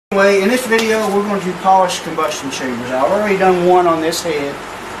Anyway, in this video we're going to polish combustion chambers. I've already done one on this head.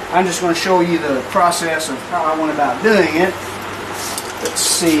 I'm just going to show you the process of how I went about doing it. Let's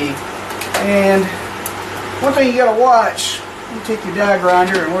see. And one thing you got to watch, you take your die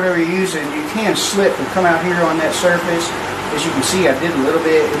grinder and whatever you're using, you can slip and come out here on that surface. As you can see, I did a little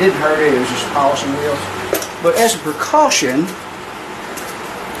bit. It didn't hurt it. It was just polishing wheels. But as a precaution,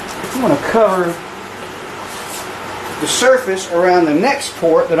 I'm going to cover the surface around the next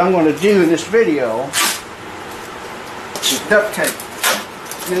port that I'm going to do in this video with duct tape.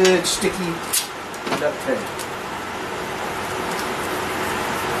 Good sticky duct tape.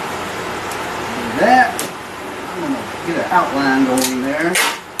 Do that. I'm going to get an outline going there.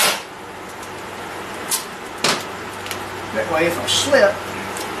 That way if I slip,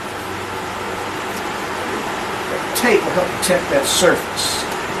 that tape will help protect that surface.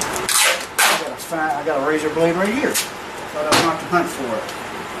 I got a razor blade right here. Thought I was going to have to hunt for it.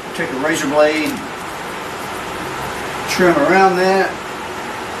 I'll take a razor blade, trim around that.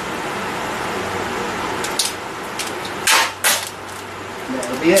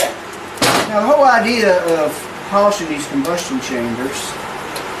 That'll be it. Now the whole idea of polishing these combustion chambers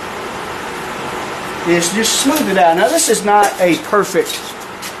is just smooth it out. Now this is not a perfect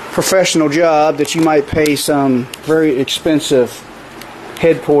professional job that you might pay some very expensive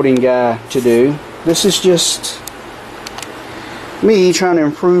head porting guy to do. This is just me trying to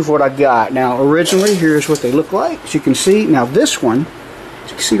improve what I got. Now originally here's what they look like, as you can see. Now this one,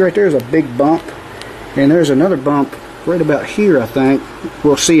 as you can see right there, is a big bump, and there's another bump right about here. I think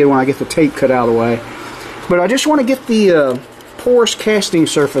we'll see it when I get the tape cut out of the way. But I just want to get the porous casting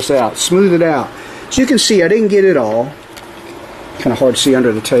surface out, smooth it out. As you can see, I didn't get it all. Kind of hard to see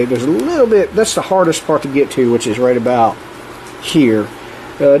under the tape. There's a little bit, that's the hardest part to get to, which is right about here.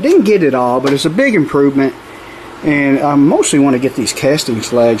 Didn't get it all, but it's a big improvement, and I mostly want to get these casting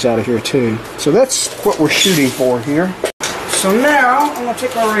flags out of here too. So that's what we're shooting for here. So now I'm going to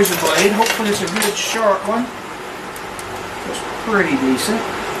take my razor blade. Hopefully it's a good sharp one. It's pretty decent.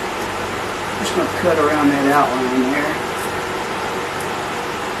 Just going to cut around that outline there.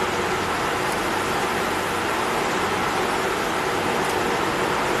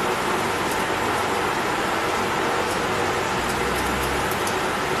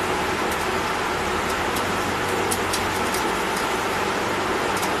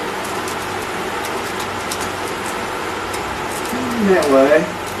 That way,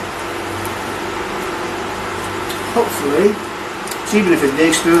 hopefully, so even if it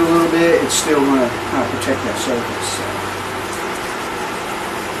digs through it a little bit, it's still going to kind of protect that surface.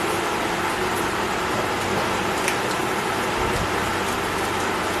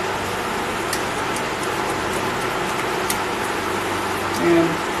 And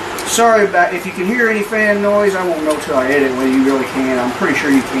sorry about if you can hear any fan noise. I won't know till I edit whether you really can. I'm pretty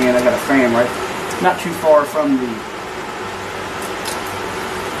sure you can. I got a fan right not too far from the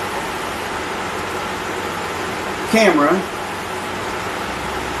camera.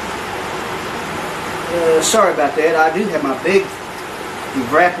 Sorry about that. I do have my big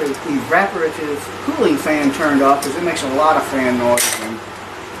evaporative cooling fan turned off because it makes a lot of fan noise. And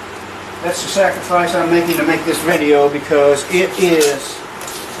that's the sacrifice I'm making to make this video because it is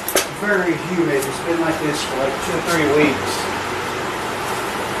very humid. It's been like this for like 2 or 3 weeks.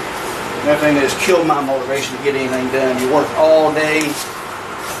 Another thing that has killed my motivation to get anything done. You work all day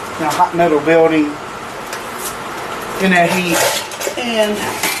in a hot metal building in that heat, and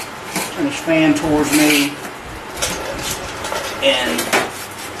turn this fan towards me, and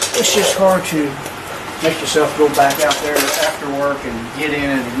it's just hard to make yourself go back out there after work and get in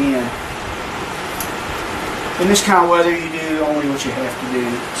it again. In this kind of weather, you do only what you have to do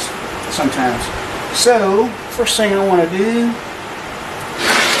sometimes. So first thing I want to do,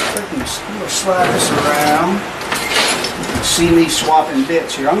 I'm going to slide this around. You can see me swapping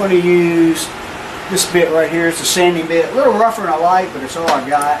bits here. I'm going to use this bit right here. It's a sanding bit, a little rougher than I like, but it's all I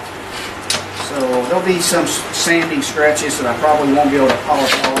got. So there'll be some sanding scratches that I probably won't be able to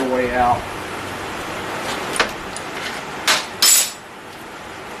polish all the way out.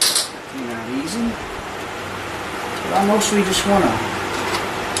 Not easy. But I mostly just want to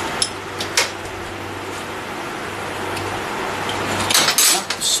knock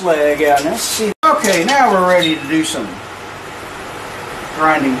the slag out. Now let's see. Okay, now we're ready to do some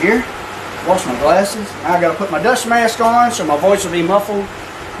grinding here. Wash my glasses. Now I got to put my dust mask on so my voice will be muffled.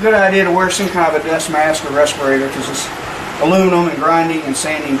 Good idea to wear some kind of a dust mask or respirator because it's aluminum and grinding and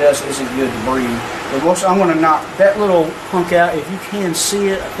sanding dust isn't good to breathe. But I'm going to knock that little hunk out. If you can see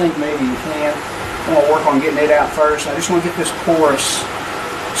it, I think maybe you can. I'm going to work on getting it out first. I just want to get this porous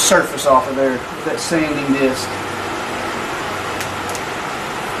surface off of there with that sanding disc.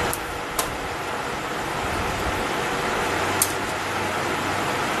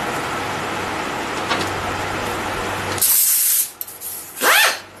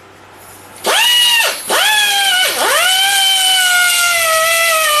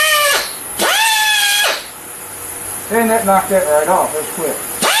 And that knocked that right off. That was quick.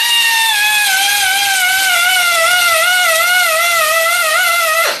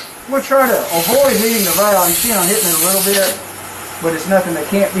 We'll try to avoid hitting the valve. You see I'm hitting it a little bit, but it's nothing that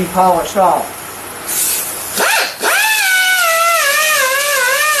can't be polished off.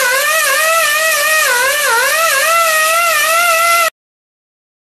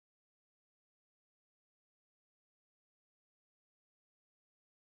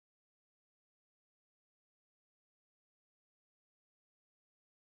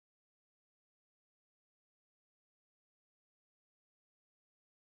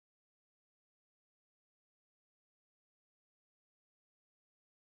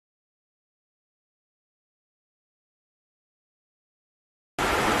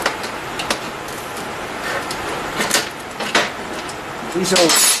 These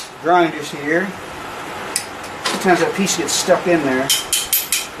old grinders here, sometimes that piece gets stuck in there.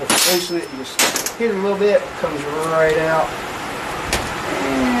 If you loosen it, you just hit it a little bit, it comes right out.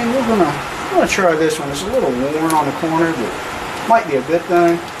 And we're gonna try this one. It's a little worn on the corner, but might be a good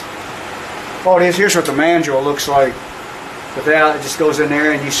thing. Oh, it is. Here's what the manual looks like. Without, it just goes in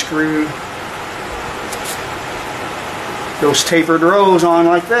there and you screw those tapered rows on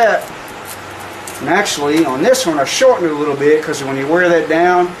like that. And actually, on this one, I shortened it a little bit because when you wear that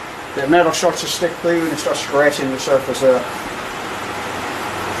down, that metal starts to stick through and it starts scratching the surface up.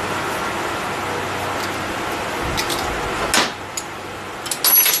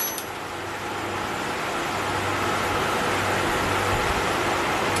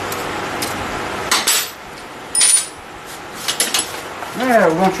 Yeah,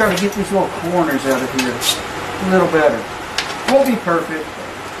 we're going to try to get these little corners out of here a little better. Won't be perfect.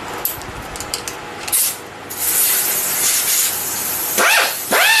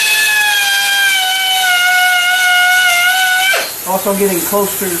 Also getting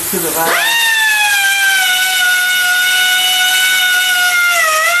closer to the valve.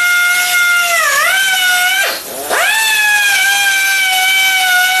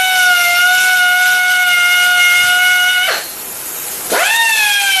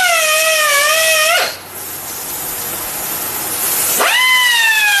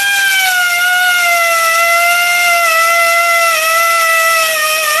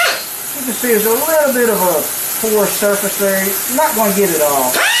 You can see there's a little bit of a porous surface there. You're not going to get it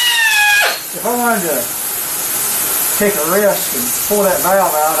all. If I wanted to take a risk and pull that valve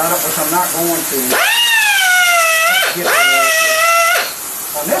out, which I'm not going to, get it right.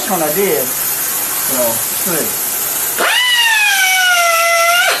 On this one I did. So, let's see.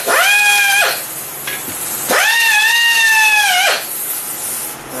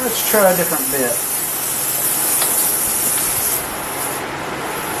 Let's try a different bit.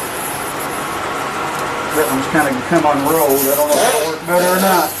 That one's kind of come unrolled. I don't know if that'll work better or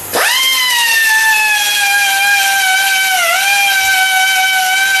not.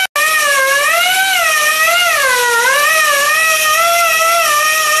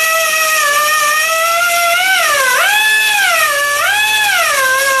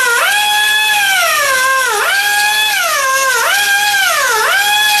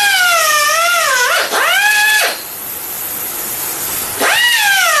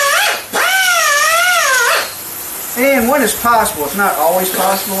 And when it's possible, it's not always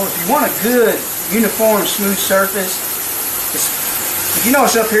possible, if you want a good, uniform, smooth surface, if you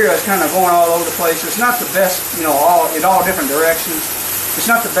notice up here it's kind of going all over the place, it's not the best, you know, in all different directions. It's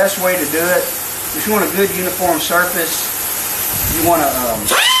not the best way to do it. If you want a good, uniform surface, you want to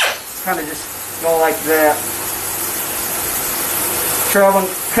kind of just go like that. Travel,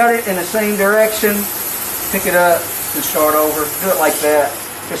 cut it in the same direction, pick it up, and start over. Do it like that.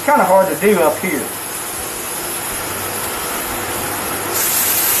 It's kind of hard to do up here.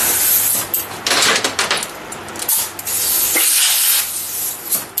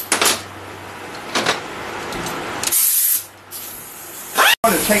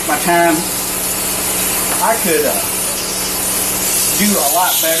 To take my time, I could do a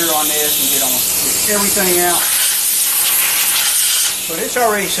lot better on this and get everything out. But it's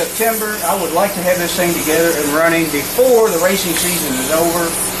already September. I would like to have this thing together and running before the racing season is over.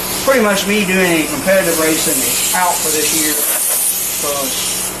 Pretty much me doing any competitive racing is out for this year. Because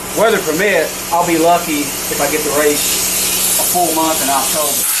weather permit, I'll be lucky if I get to race a full month in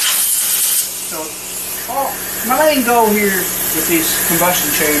October. So my main goal here with these combustion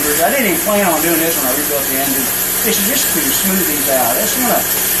chambers, I didn't even plan on doing this when I rebuilt the engine, is just to smooth these out. I just want to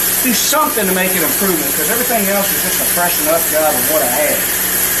do something to make an improvement, because everything else is just a freshen up job of what I had.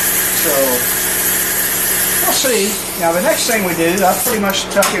 So, we'll see. Now the next thing we do, I'm pretty much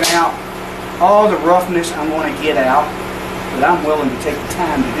tucking out all the roughness I want to get out, that I'm willing to take the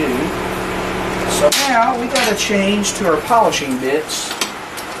time to do. So now we got to change to our polishing bits.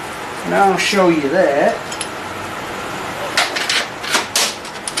 And I'll show you that.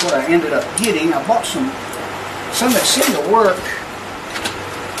 What I ended up getting, I bought some that seemed to work.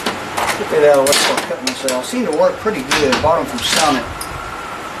 Get that out of the way before I cut myself. Seemed to work pretty good. Bought them from Summit.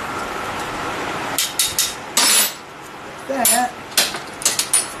 That.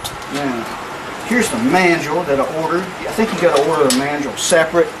 Now, here's the mandrel that I ordered. I think you got to order a mandrel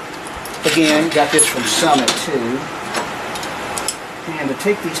separate. Again, got this from Summit too. And to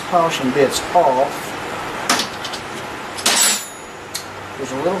take these polishing bits off,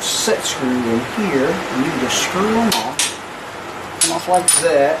 there's a little set screw in here, and you can just screw them off like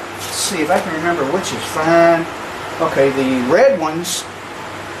that. Let's see if I can remember which is fine. Okay, the red ones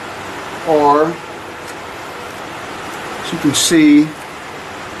are, as you can see,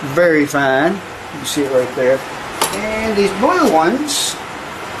 very fine. You can see it right there. And these blue ones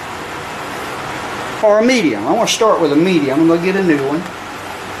are a medium. I want to start with a medium. I'm going to get a new one.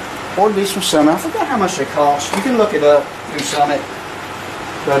 Ordered these from Summit. I forgot how much they cost. You can look it up through Summit.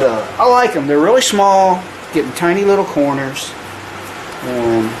 But I like them. They're really small, getting tiny little corners,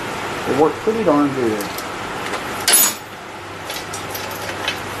 and they work pretty darn good.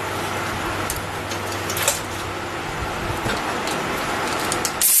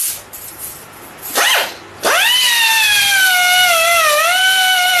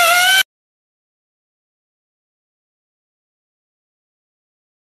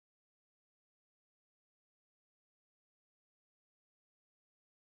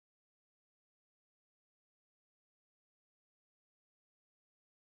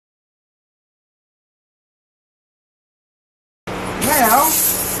 Now,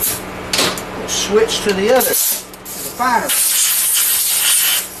 we'll switch to the other, the finer. If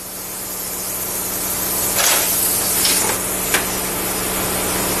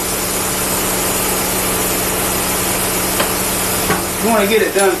you want to get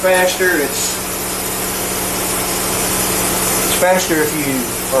it done faster, it's faster if you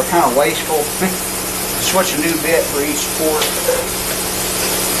are kind of wasteful. Switch a new bit for each port.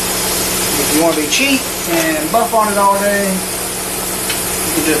 If you want to be cheap and buff on it all day,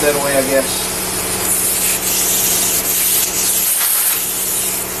 you can do it that way, I guess.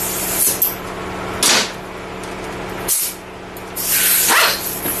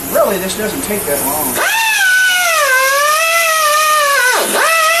 Really, this doesn't take that long.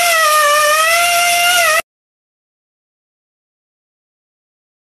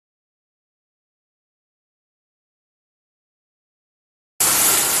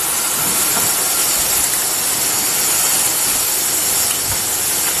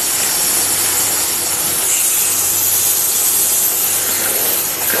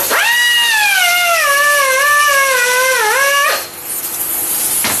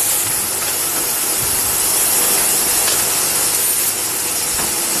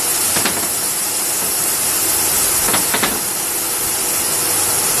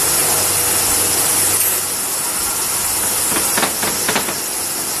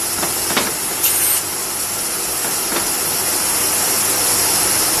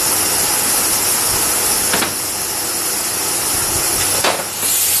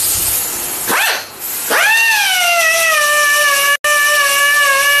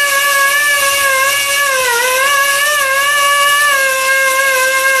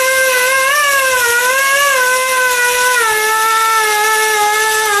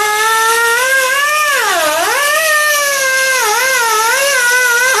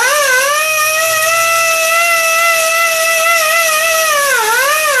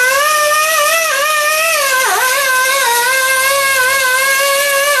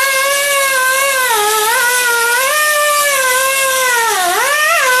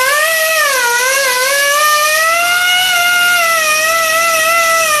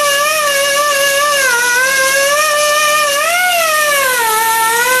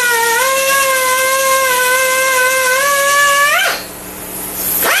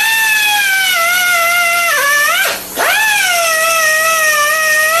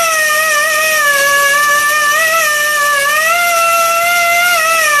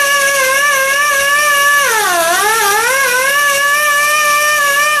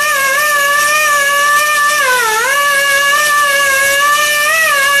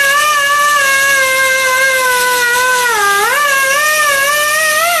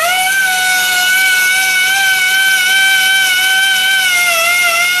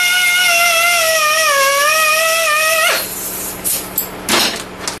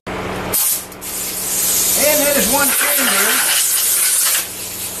 One finger.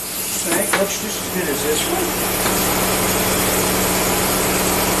 Snake looks just as good as this one.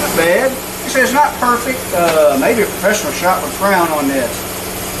 Not bad. said, it's not perfect. Maybe a professional shop would frown on this.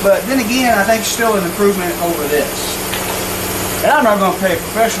 But then again, I think it's still an improvement over this. And I'm not going to pay a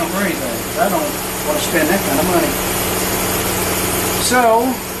professional for anything. I don't want to spend that kind of money. So,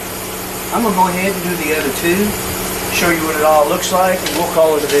 I'm going to go ahead and do the other two, show you what it all looks like, and we'll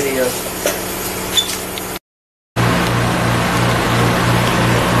call it a video.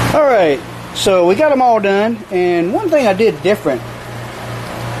 Alright, so we got them all done, and one thing I did different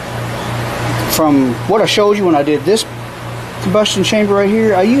from what I showed you when I did this combustion chamber right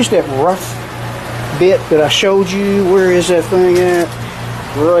here, I used that rough bit that I showed you. Where is that thing at?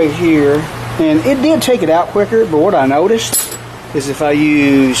 Right here. And it did take it out quicker, but what I noticed is if I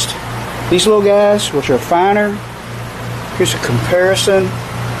used these little guys, which are finer, here's a comparison,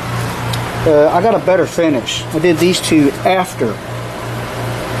 I got a better finish. I did these two after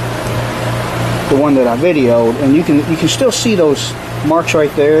the one that I videoed, and you can still see those marks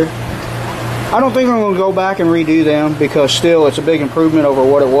right there. I don't think I'm going to go back and redo them because still it's a big improvement over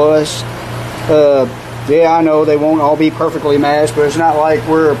what it was. Yeah, I know they won't all be perfectly matched, but it's not like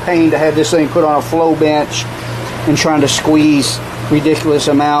we're a pain to have this thing put on a flow bench and trying to squeeze ridiculous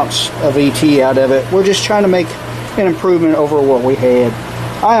amounts of ET out of it. We're just trying to make an improvement over what we had.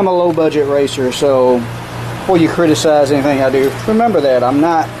 I am a low budget racer, so before you criticize anything I do, remember that I'm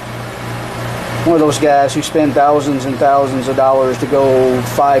not one of those guys who spend thousands and thousands of dollars to go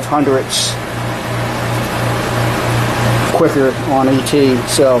 500ths quicker on ET.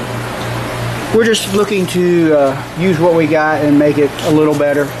 So we're just looking to use what we got and make it a little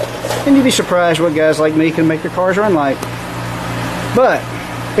better. And you'd be surprised what guys like me can make their cars run like. But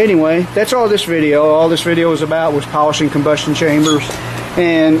anyway, that's all this video. All this video was about was polishing combustion chambers.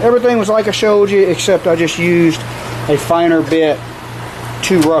 And everything was like I showed you, except I just used a finer bit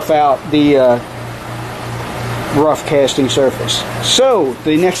to rough out the rough casting surface. So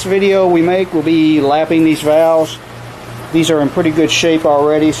the next video we make will be lapping these valves. These are in pretty good shape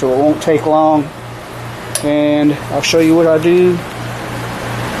already, so it won't take long. And I'll show you what I do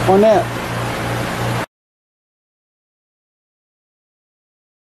on that.